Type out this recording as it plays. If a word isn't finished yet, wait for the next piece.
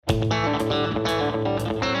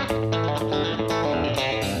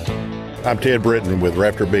I'm Ted Britton with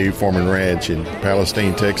Raptor Beef Farm and Ranch in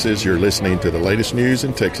Palestine, Texas. You're listening to the latest news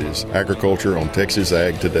in Texas agriculture on Texas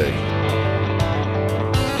Ag Today.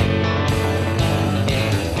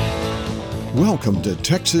 Welcome to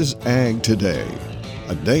Texas Ag Today,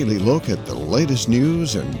 a daily look at the latest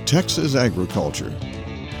news in Texas agriculture.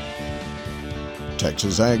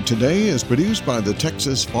 Texas Ag Today is produced by the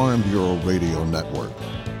Texas Farm Bureau Radio Network,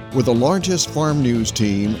 with the largest farm news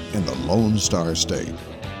team in the Lone Star State.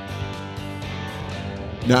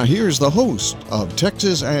 Now here's the host of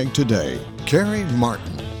Texas Ag Today, Carrie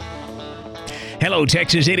Martin. Hello,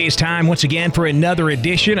 Texas. It is time once again for another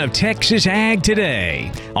edition of Texas Ag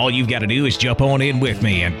Today. All you've got to do is jump on in with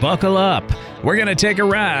me and buckle up. We're going to take a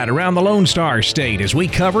ride around the Lone Star State as we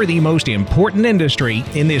cover the most important industry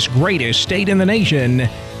in this greatest state in the nation,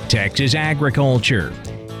 Texas agriculture.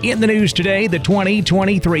 In the news today, the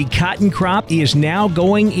 2023 cotton crop is now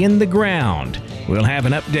going in the ground. We'll have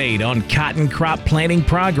an update on cotton crop planting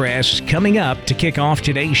progress coming up to kick off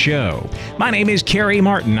today's show. My name is Carrie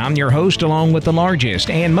Martin. I'm your host along with the largest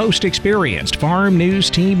and most experienced farm news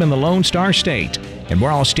team in the Lone Star State. And we're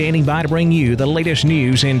all standing by to bring you the latest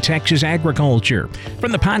news in Texas agriculture.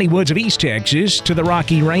 From the piney woods of East Texas to the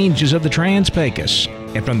rocky ranges of the Trans-Pecos,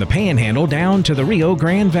 and from the Panhandle down to the Rio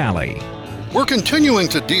Grande Valley. We're continuing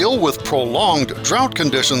to deal with prolonged drought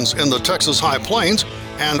conditions in the Texas High Plains,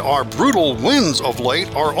 and our brutal winds of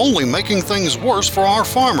late are only making things worse for our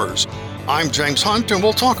farmers. I'm James Hunt, and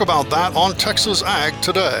we'll talk about that on Texas Ag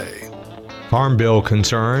Today. Farm Bill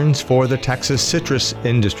concerns for the Texas citrus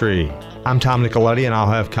industry. I'm Tom Nicoletti, and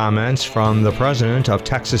I'll have comments from the president of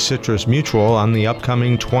Texas Citrus Mutual on the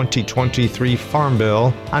upcoming 2023 Farm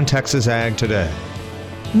Bill on Texas Ag Today.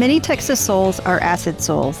 Many Texas soils are acid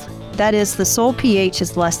soils. That is, the soil pH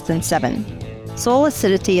is less than 7. Soil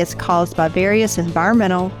acidity is caused by various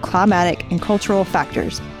environmental, climatic, and cultural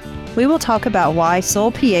factors. We will talk about why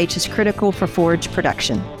soil pH is critical for forage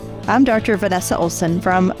production. I'm Dr. Vanessa Olson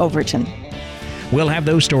from Overton. We'll have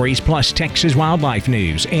those stories plus Texas wildlife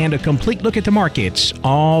news and a complete look at the markets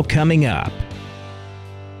all coming up.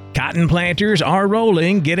 Cotton planters are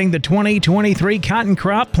rolling, getting the 2023 cotton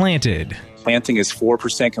crop planted. Planting is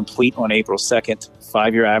 4% complete on April 2nd.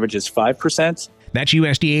 5-year average is 5%. That's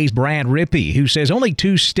USDA's Brad Rippey, who says only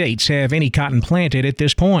 2 states have any cotton planted at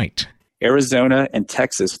this point. Arizona and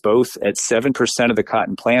Texas both at 7% of the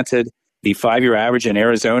cotton planted. The 5-year average in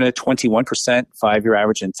Arizona, 21%. 5-year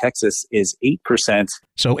average in Texas is 8%.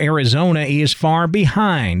 So Arizona is far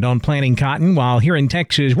behind on planting cotton, while here in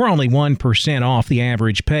Texas, we're only 1% off the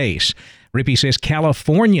average pace. Rippey says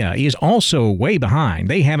California is also way behind.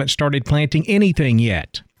 They haven't started planting anything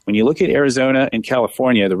yet. When you look at Arizona and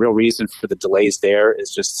California, the real reason for the delays there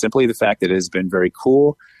is just simply the fact that it has been very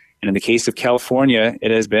cool. And in the case of California,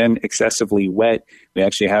 it has been excessively wet. We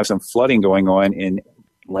actually have some flooding going on in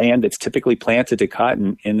land that's typically planted to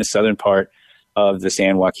cotton in the southern part of the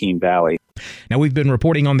San Joaquin Valley. Now, we've been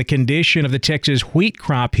reporting on the condition of the Texas wheat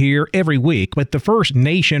crop here every week, but the first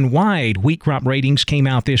nationwide wheat crop ratings came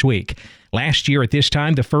out this week. Last year at this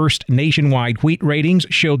time, the first nationwide wheat ratings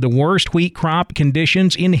showed the worst wheat crop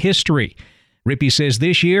conditions in history. Rippey says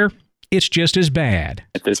this year, it's just as bad.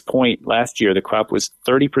 At this point, last year, the crop was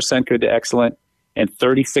 30% good to excellent and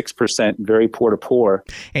 36% very poor to poor.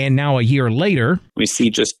 And now a year later, we see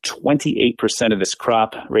just 28% of this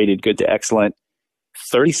crop rated good to excellent,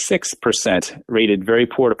 36% rated very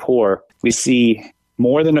poor to poor. We see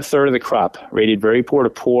more than a third of the crop rated very poor to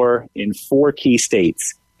poor in 4 key states,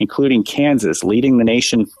 including Kansas leading the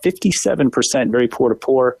nation 57% very poor to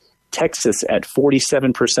poor, Texas at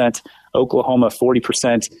 47%, Oklahoma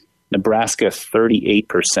 40%, Nebraska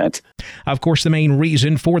 38%. Of course, the main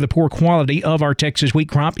reason for the poor quality of our Texas wheat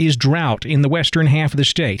crop is drought in the western half of the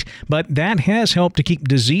state. But that has helped to keep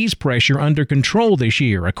disease pressure under control this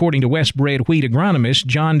year, according to West-bred wheat agronomist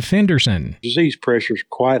John Fenderson. Disease pressure is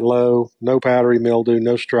quite low, no powdery mildew,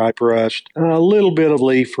 no stripe rust, a little bit of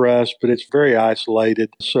leaf rust, but it's very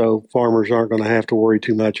isolated, so farmers aren't going to have to worry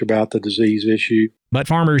too much about the disease issue. But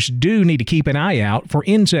farmers do need to keep an eye out for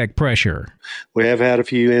insect pressure. We have had a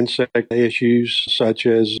few insect issues, such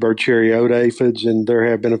as bird chariot aphids, and there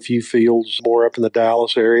have been a few fields more up in the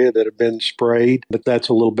Dallas area that have been sprayed, but that's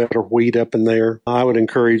a little better wheat up in there. I would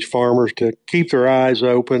encourage farmers to keep their eyes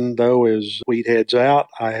open, though, as wheat heads out.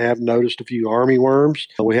 I have noticed a few army worms.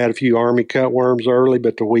 We had a few army cutworms early,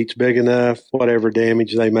 but the wheat's big enough. Whatever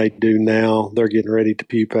damage they may do now, they're getting ready to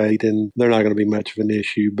pupate, and they're not going to be much of an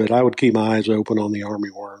issue, but I would keep my eyes open on the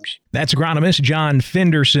army worms. That's agronomist John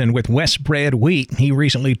Fenderson with West-bred wheat. He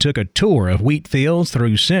recently took a tour of wheat fields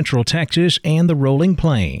through central Texas and the rolling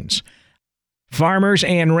plains. Farmers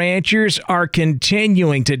and ranchers are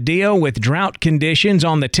continuing to deal with drought conditions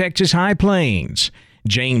on the Texas High Plains.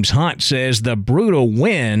 James Hunt says the brutal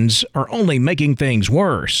winds are only making things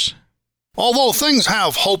worse. Although things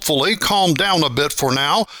have hopefully calmed down a bit for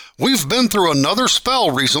now, we've been through another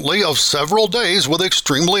spell recently of several days with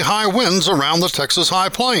extremely high winds around the Texas High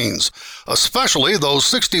Plains, especially those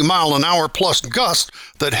 60-mile-an-hour plus gusts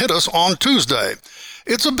that hit us on Tuesday.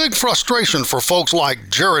 It's a big frustration for folks like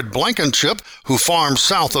Jared Blankenship, who farms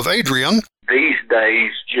south of Adrian. These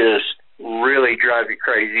days just really drive you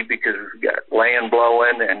crazy because we've got land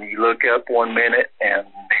blowing and you look up 1 minute and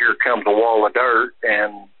here comes a wall of dirt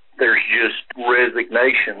and there's just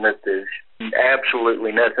resignation that there's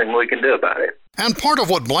absolutely nothing we can do about it. And part of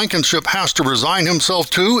what Blankenship has to resign himself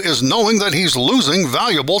to is knowing that he's losing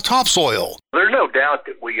valuable topsoil. There's no doubt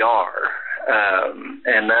that we are.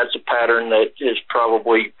 And that's a pattern that is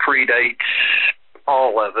probably predates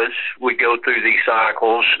all of us. We go through these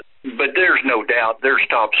cycles, but there's no doubt there's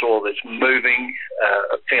topsoil that's moving,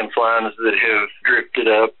 fence lines that have drifted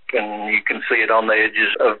up, and you can see it on the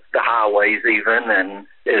edges of the highways even. And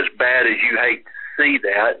as bad as you hate to see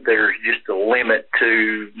that, there's just a limit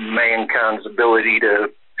to mankind's ability to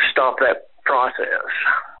stop that process.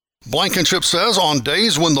 Blankenship says on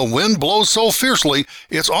days when the wind blows so fiercely,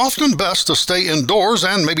 it's often best to stay indoors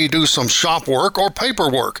and maybe do some shop work or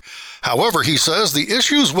paperwork. However, he says the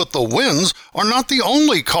issues with the winds are not the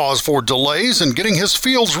only cause for delays in getting his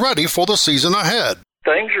fields ready for the season ahead.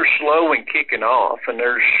 Things are slow and kicking off, and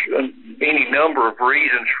there's any number of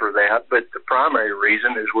reasons for that, but the primary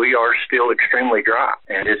reason is we are still extremely dry,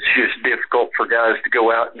 and it's just difficult for guys to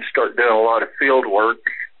go out and start doing a lot of field work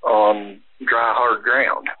on dry, hard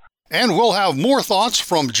ground. And we'll have more thoughts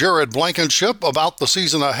from Jared Blankenship about the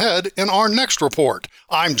season ahead in our next report.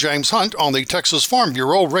 I'm James Hunt on the Texas Farm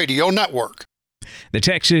Bureau Radio Network. The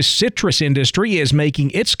Texas citrus industry is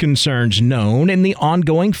making its concerns known in the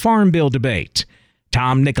ongoing Farm Bill debate.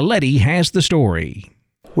 Tom Nicoletti has the story.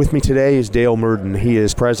 With me today is Dale Murden. He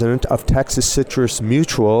is president of Texas Citrus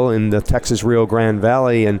Mutual in the Texas Rio Grande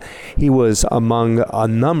Valley, and he was among a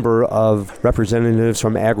number of representatives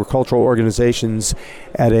from agricultural organizations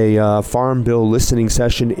at a Farm Bill listening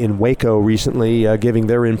session in Waco recently, giving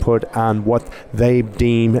their input on what they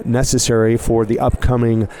deem necessary for the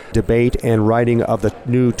upcoming debate and writing of the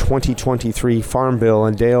new 2023 Farm Bill.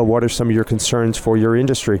 And Dale, what are some of your concerns for your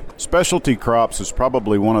industry? Specialty crops is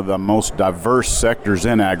probably one of the most diverse sectors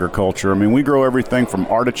in agriculture. I mean, we grow everything from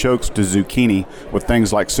artichokes to zucchini with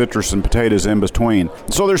things like citrus and potatoes in between.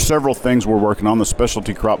 So there's several things we're working on. The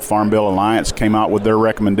Specialty Crop Farm Bill Alliance came out with their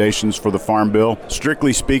recommendations for the Farm Bill.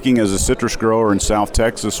 Strictly speaking, as a citrus grower in South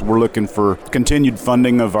Texas, we're looking for continued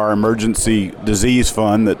funding of our emergency disease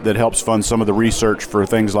fund that helps fund some of the research for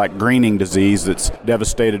things like greening disease that's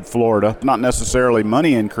devastated Florida. Not necessarily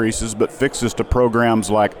money increases, but fixes to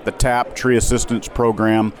programs like the TAP, Tree Assistance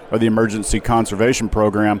Program, or the Emergency Conservation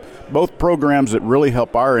Program. Both programs that really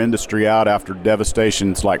help our industry out after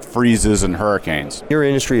devastations like freezes and hurricanes. Your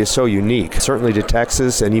industry is so unique, certainly to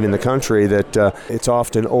Texas and even the country, that it's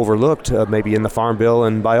often overlooked, maybe in the Farm Bill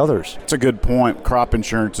and by others. It's a good point. Crop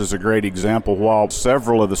insurance is a great example. While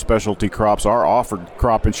several of the specialty crops are offered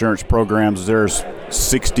crop insurance programs, there's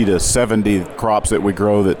 60 to 70 crops that we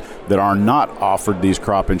grow that are not offered these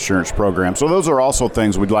crop insurance programs. So those are also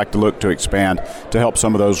things we'd like to look to expand to help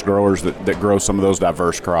some of those growers that grow some of those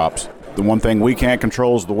diverse crops. The one thing we can't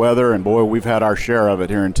control is the weather, and boy, we've had our share of it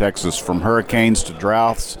here in Texas, from hurricanes to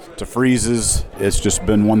droughts to freezes. It's just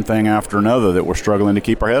been one thing after another that we're struggling to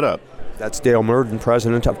keep our head up. That's Dale Murden,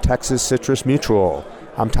 president of Texas Citrus Mutual.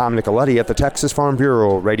 I'm Tom Nicoletti at the Texas Farm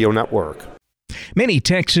Bureau Radio Network. Many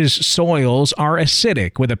Texas soils are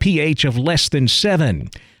acidic with a pH of less than 7.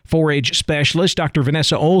 Forage specialist Dr.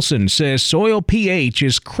 Vanessa Olson says soil pH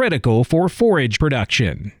is critical for forage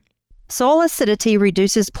production. Soil acidity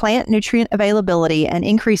reduces plant nutrient availability and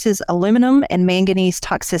increases aluminum and manganese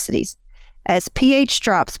toxicities. As pH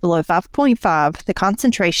drops below 5.5, the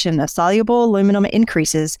concentration of soluble aluminum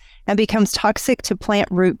increases and becomes toxic to plant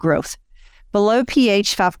root growth. Below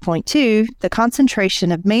pH 5.2, the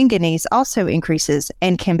concentration of manganese also increases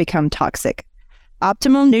and can become toxic.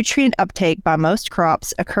 Optimal nutrient uptake by most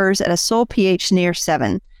crops occurs at a soil pH near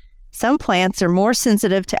 7. Some plants are more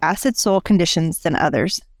sensitive to acid soil conditions than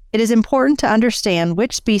others. It is important to understand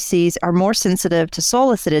which species are more sensitive to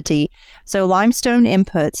soil acidity, so limestone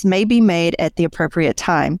inputs may be made at the appropriate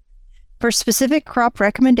time. For specific crop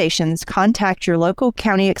recommendations, contact your local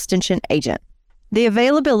county extension agent. The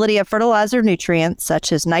availability of fertilizer nutrients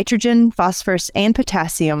such as nitrogen, phosphorus, and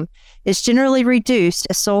potassium is generally reduced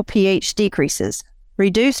as soil pH decreases.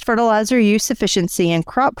 Reduced fertilizer use efficiency and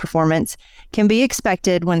crop performance can be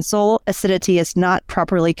expected when soil acidity is not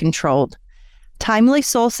properly controlled. Timely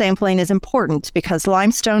soil sampling is important because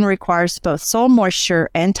limestone requires both soil moisture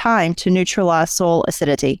and time to neutralize soil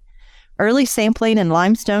acidity. Early sampling and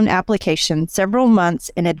limestone application several months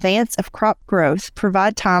in advance of crop growth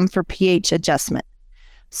provide time for pH adjustment.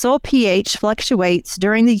 Soil pH fluctuates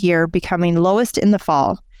during the year, becoming lowest in the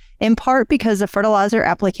fall, in part because of fertilizer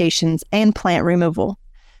applications and plant removal.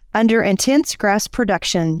 Under intense grass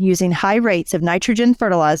production using high rates of nitrogen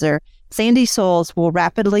fertilizer, sandy soils will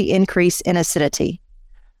rapidly increase in acidity.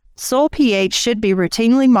 Soil pH should be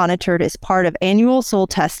routinely monitored as part of annual soil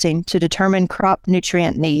testing to determine crop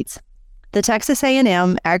nutrient needs. The Texas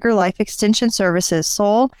A&M AgriLife Extension Services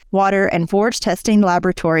Soil, Water, and Forage Testing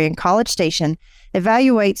Laboratory in College Station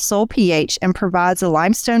evaluates soil pH and provides a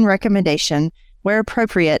limestone recommendation where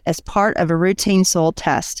appropriate as part of a routine soil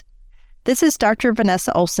test. This is Dr.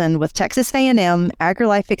 Vanessa Olson with Texas A&M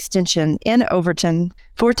AgriLife Extension in Overton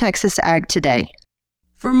for Texas Ag Today.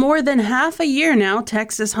 For more than half a year now,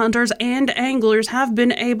 Texas hunters and anglers have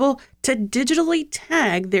been able to digitally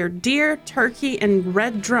tag their deer, turkey, and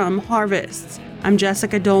red drum harvests. I'm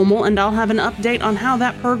Jessica Domel, and I'll have an update on how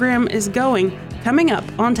that program is going coming up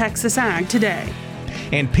on Texas Ag Today.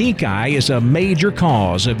 And Pinkeye is a major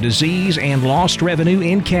cause of disease and lost revenue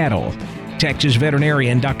in cattle. Texas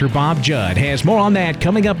veterinarian Dr. Bob Judd has more on that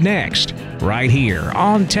coming up next, right here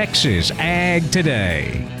on Texas Ag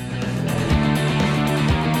Today.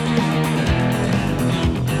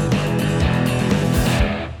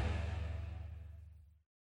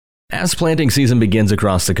 As planting season begins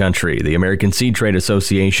across the country, the American Seed Trade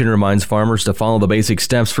Association reminds farmers to follow the basic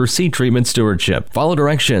steps for seed treatment stewardship. Follow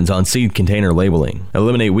directions on seed container labeling.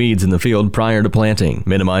 Eliminate weeds in the field prior to planting.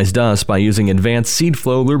 Minimize dust by using advanced seed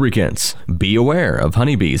flow lubricants. Be aware of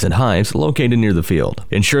honeybees and hives located near the field.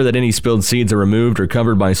 Ensure that any spilled seeds are removed or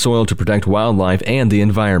covered by soil to protect wildlife and the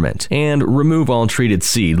environment. And remove all treated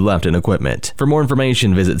seed left in equipment. For more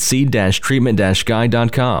information, visit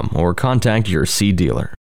seed-treatment-guide.com or contact your seed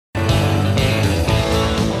dealer.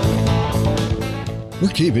 We're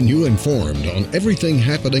keeping you informed on everything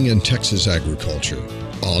happening in Texas agriculture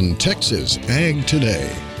on Texas Ag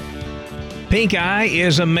Today. Pinkeye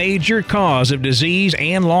is a major cause of disease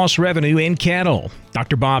and lost revenue in cattle.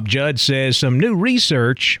 Dr. Bob Judd says some new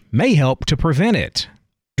research may help to prevent it.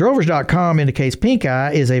 Drovers.com indicates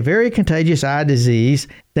pinkeye is a very contagious eye disease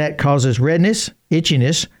that causes redness,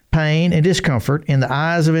 itchiness, pain, and discomfort in the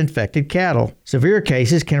eyes of infected cattle. Severe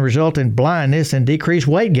cases can result in blindness and decreased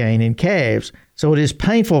weight gain in calves, so it is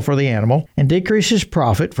painful for the animal and decreases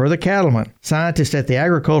profit for the cattleman. Scientists at the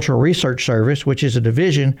Agricultural Research Service, which is a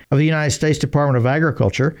division of the United States Department of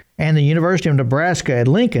Agriculture, and the University of Nebraska at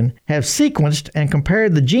Lincoln have sequenced and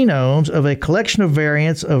compared the genomes of a collection of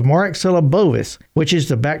variants of Moraxilla bovis, which is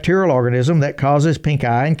the bacterial organism that causes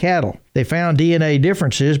pinkeye in cattle. They found DNA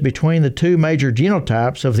differences between the two major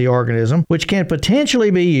genotypes of the organism, which can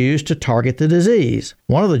potentially be used to target the disease.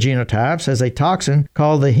 One of the genotypes has a toxin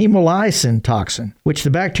called the hemolysin toxin, which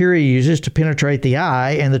the bacteria uses to penetrate the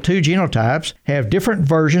eye, and the two genotypes have different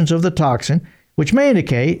versions of the toxin, which may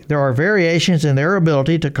indicate there are variations in their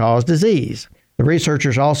ability to cause disease. The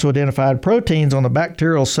researchers also identified proteins on the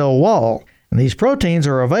bacterial cell wall, and these proteins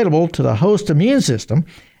are available to the host immune system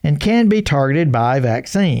and can be targeted by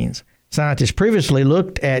vaccines. Scientists previously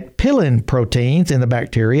looked at pillin proteins in the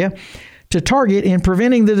bacteria to target in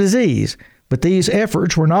preventing the disease, but these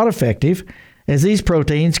efforts were not effective as these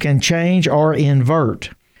proteins can change or invert.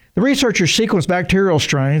 The researchers sequenced bacterial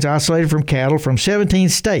strains isolated from cattle from 17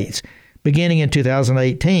 states beginning in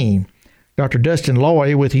 2018. Dr. Dustin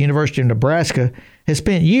Loy with the University of Nebraska has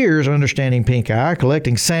spent years understanding pinkeye,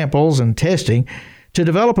 collecting samples and testing to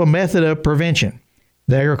develop a method of prevention.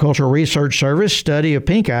 The Agricultural Research Service study of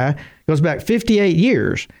pinkeye goes back 58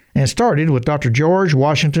 years and started with Dr. George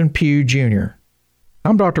Washington Pugh, Jr.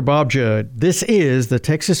 I'm Dr. Bob Judd. This is the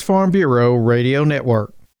Texas Farm Bureau Radio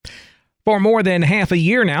Network. For more than half a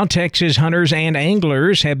year now, Texas hunters and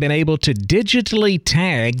anglers have been able to digitally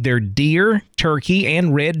tag their deer, turkey,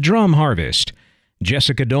 and red drum harvest.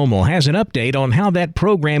 Jessica Domel has an update on how that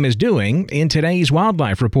program is doing in today's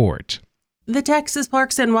Wildlife Report. The Texas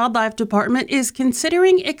Parks and Wildlife Department is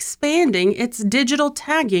considering expanding its digital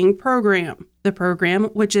tagging program. The program,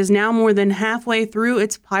 which is now more than halfway through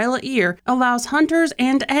its pilot year, allows hunters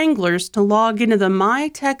and anglers to log into the My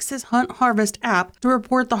Texas Hunt Harvest app to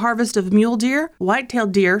report the harvest of mule deer,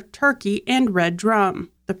 white-tailed deer, turkey, and red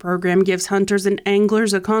drum. The program gives hunters and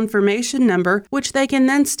anglers a confirmation number, which they can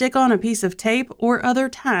then stick on a piece of tape or other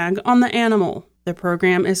tag on the animal. The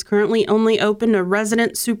program is currently only open to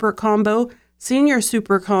resident Super Combo, Senior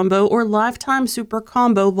Super Combo, or Lifetime Super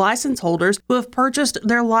Combo license holders who have purchased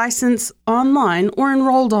their license online or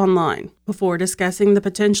enrolled online. Before discussing the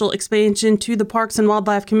potential expansion to the Parks and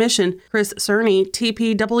Wildlife Commission, Chris Cerny,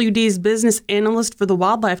 TPWD's business analyst for the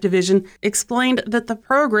Wildlife Division, explained that the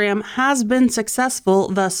program has been successful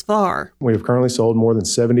thus far. We have currently sold more than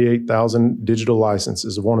 78,000 digital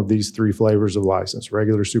licenses of one of these three flavors of license: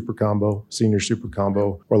 regular Super Combo, Senior Super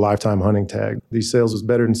Combo, or Lifetime Hunting Tag. These sales is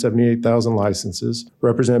better than 78,000 licenses,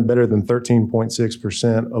 represent better than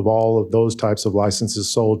 13.6% of all of those types of licenses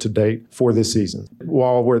sold to date for this season.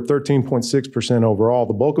 While we're at 13.6% overall,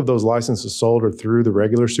 the bulk of those licenses sold are through the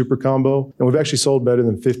regular Super Combo, and we've actually sold better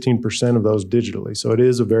than 15% of those digitally, so it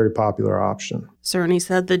is a very popular option. Cerny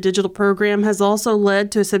said the digital program has also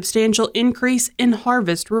led to a substantial increase in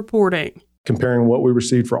harvest reporting. Comparing what we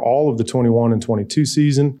received for all of the 21 and 22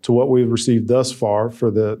 season to what we've received thus far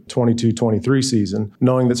for the 22-23 season,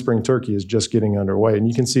 knowing that spring turkey is just getting underway. And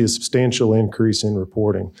you can see a substantial increase in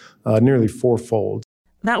reporting, nearly fourfold.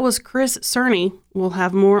 That was Chris Cerny. We'll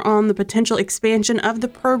have more on the potential expansion of the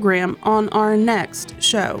program on our next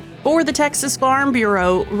show. For the Texas Farm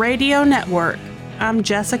Bureau Radio Network, I'm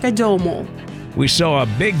Jessica Domel. We saw a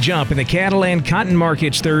big jump in the cattle and cotton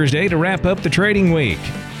markets Thursday to wrap up the trading week.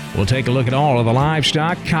 We'll take a look at all of the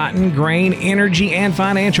livestock, cotton, grain, energy, and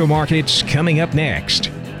financial markets coming up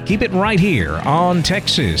next. Keep it right here on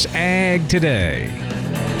Texas Ag Today.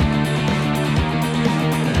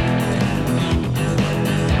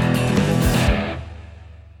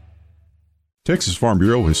 Texas Farm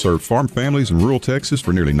Bureau has served farm families in rural Texas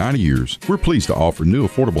for nearly 90 years. We're pleased to offer new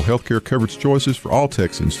affordable health care coverage choices for all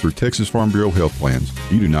Texans through Texas Farm Bureau health plans.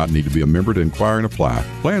 You do not need to be a member to inquire and apply.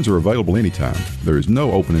 Plans are available anytime. There is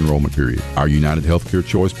no open enrollment period. Our United Healthcare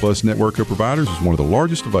Choice Plus network of providers is one of the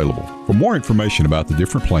largest available. For more information about the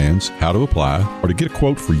different plans, how to apply, or to get a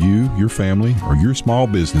quote for you, your family, or your small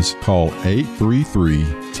business, call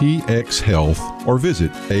 833-TX-HEALTH or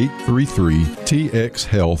visit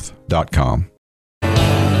 833txhealth.com.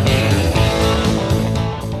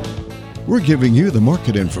 We're giving you the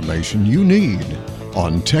market information you need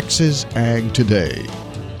on Texas Ag Today.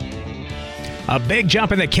 A big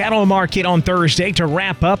jump in the cattle market on Thursday to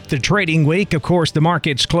wrap up the trading week. Of course, the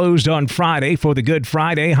markets closed on Friday for the Good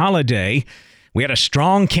Friday holiday. We had a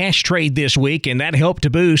strong cash trade this week, and that helped to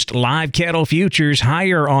boost live cattle futures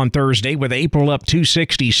higher on Thursday, with April up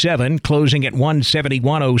 267, closing at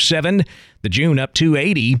 171.07. The June up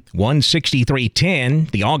 280,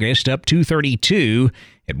 163.10. The August up 232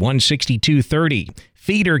 at 162.30.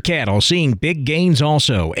 Feeder cattle seeing big gains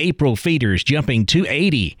also. April feeders jumping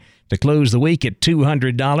 280 to close the week at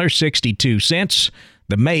 $200.62.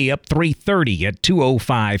 The May up 330 at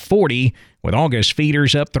 205.40, with August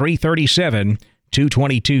feeders up 337,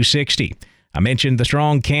 222.60. I mentioned the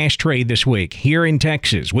strong cash trade this week. Here in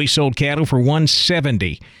Texas, we sold cattle for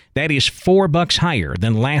 $170. That is $4 higher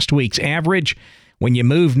than last week's average. When you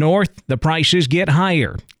move north, the prices get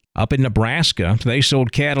higher. Up in Nebraska, they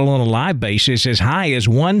sold cattle on a live basis as high as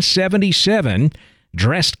 $177.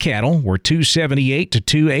 Dressed cattle were $278 to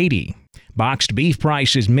 $280. Boxed beef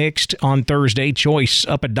prices mixed on Thursday. Choice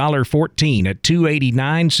up $1.14 at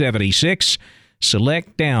 $289.76.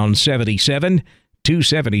 Select down 77,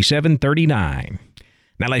 $277.39.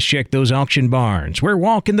 Now let's check those auction barns. We're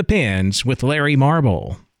walking the pens with Larry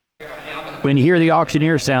Marble. When you hear the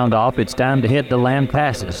auctioneer sound off, it's time to hit the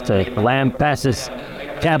Lampasas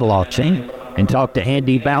cattle auction and talk to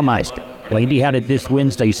Andy Baumeister. Well, Andy, how did this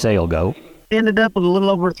Wednesday sale go? Ended up with a little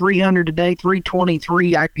over 300 today,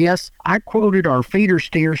 323, I guess. I quoted our feeder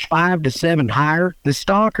steers 5 to 7 higher. The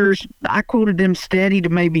stockers, I quoted them steady to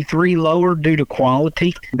maybe 3 lower due to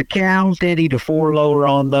quality. The cows steady to 4 lower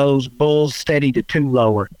on those. Bulls steady to 2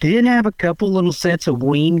 lower. Did have a couple little sets of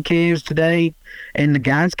wean calves today, and the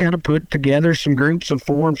guys kind of put together some groups of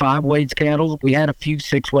 4 and 5 weight cattle. We had a few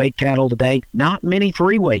 6 weight cattle today. Not many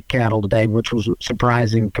 3 weight cattle today, which was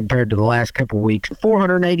surprising compared to the last couple of weeks.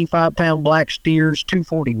 485 pound black steers,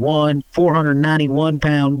 241. 491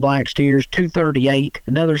 pound black steers, 238.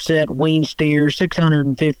 Another set wean steers,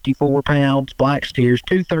 654 pounds black steers,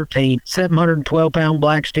 213. 712 pound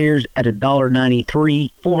black steers at $1.93.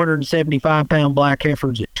 475 pound black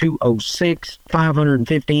heifers at $2.06.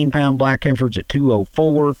 515 pound black heifers at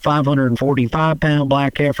 $204, 545-pound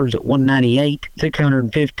black heifers at $198,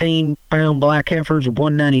 615-pound black heifers at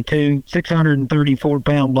 $192,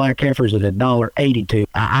 634-pound black heifers at $1.82.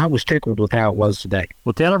 I was tickled with how it was today.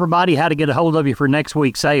 Well, tell everybody how to get a hold of you for next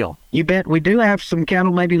week's sale. You bet. We do have some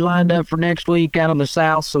cattle maybe lined up for next week out in the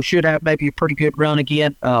south, so should have maybe a pretty good run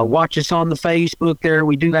again. Watch us on the Facebook there.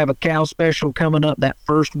 We do have a cow special coming up that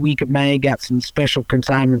first week of May. Got some special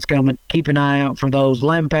consignments coming. Keep an eye out for those.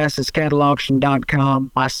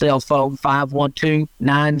 LampasasCattleAuction.com. My cell phone,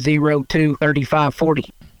 512-902-3540.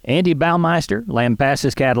 Andy Baumeister,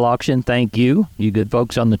 Lampasas Cattle Auction, thank you. You good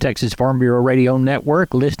folks on the Texas Farm Bureau Radio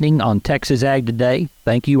Network listening on Texas Ag Today,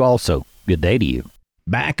 thank you also. Good day to you.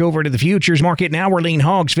 Back over to the futures market now, where lean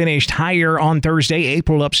hogs finished higher on Thursday.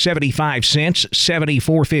 April up 75 cents,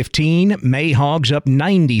 74.15. May hogs up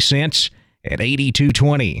 90 cents at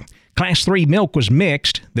 82.20. Class 3 milk was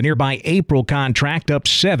mixed. The nearby April contract up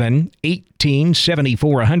 7,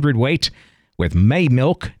 18.74 a hundredweight, with May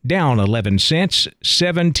milk down 11 cents,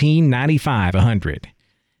 17.95 a hundred.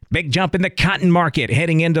 Big jump in the cotton market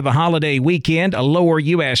heading into the holiday weekend. A lower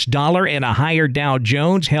U.S. dollar and a higher Dow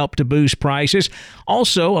Jones helped to boost prices.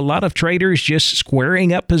 Also, a lot of traders just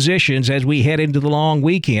squaring up positions as we head into the long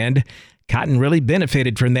weekend. Cotton really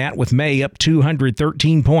benefited from that, with May up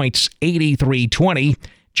 213 points, 83.20.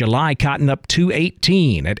 July cotton up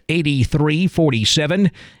 218 at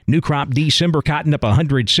 83.47. New crop December cotton up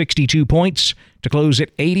 162 points to close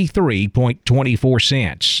at 83.24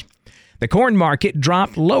 cents. The corn market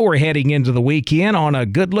dropped lower heading into the weekend on a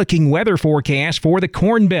good-looking weather forecast for the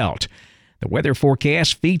Corn Belt. The weather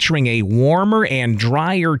forecast featuring a warmer and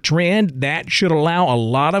drier trend that should allow a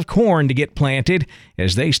lot of corn to get planted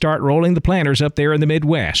as they start rolling the planters up there in the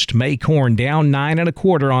Midwest. May corn down 9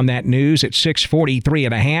 1/4 on that news at 643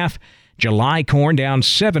 1/2. July corn down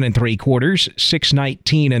 7 3/4,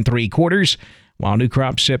 619 3/4, while new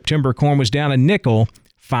crop September corn was down a nickel,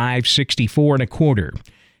 564 1/4.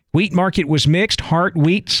 Wheat market was mixed. Heart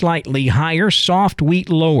wheat slightly higher, soft wheat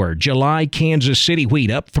lower. July Kansas City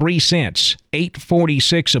wheat up 3 cents,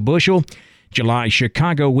 8.46 a bushel. July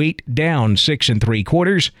Chicago wheat down 6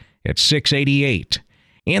 3/4 at 6.88.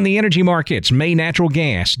 In the energy markets, May natural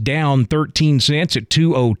gas down 13 cents at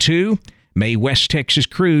 2.02. May West Texas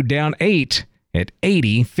crude down 8 at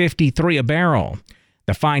 80.53 a barrel.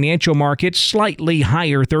 The financial markets slightly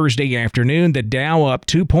higher Thursday afternoon. The Dow up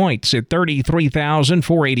 2 points at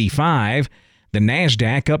 33,485. The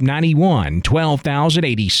Nasdaq up 91,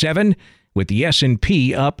 12,087, with the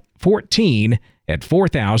S&P up 14 at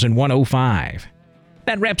 4,105.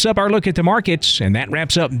 That wraps up our look at the markets, and that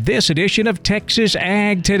wraps up this edition of Texas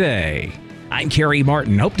Ag Today. I'm Kerry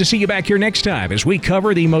Martin. Hope to see you back here next time as we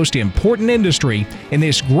cover the most important industry in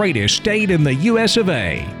this greatest state in the U.S. of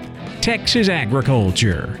A. Texas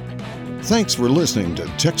agriculture. Thanks for listening to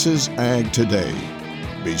Texas Ag Today.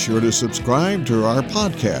 Be sure to subscribe to our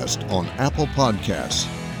podcast on Apple Podcasts,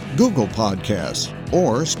 Google Podcasts,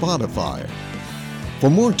 or Spotify. For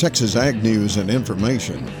more Texas Ag news and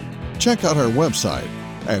information, check out our website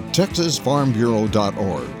at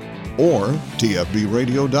texasfarmbureau.org or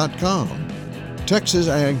tfbradio.com. Texas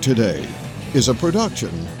Ag Today is a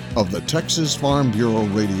production of the Texas Farm Bureau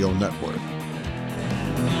Radio Network.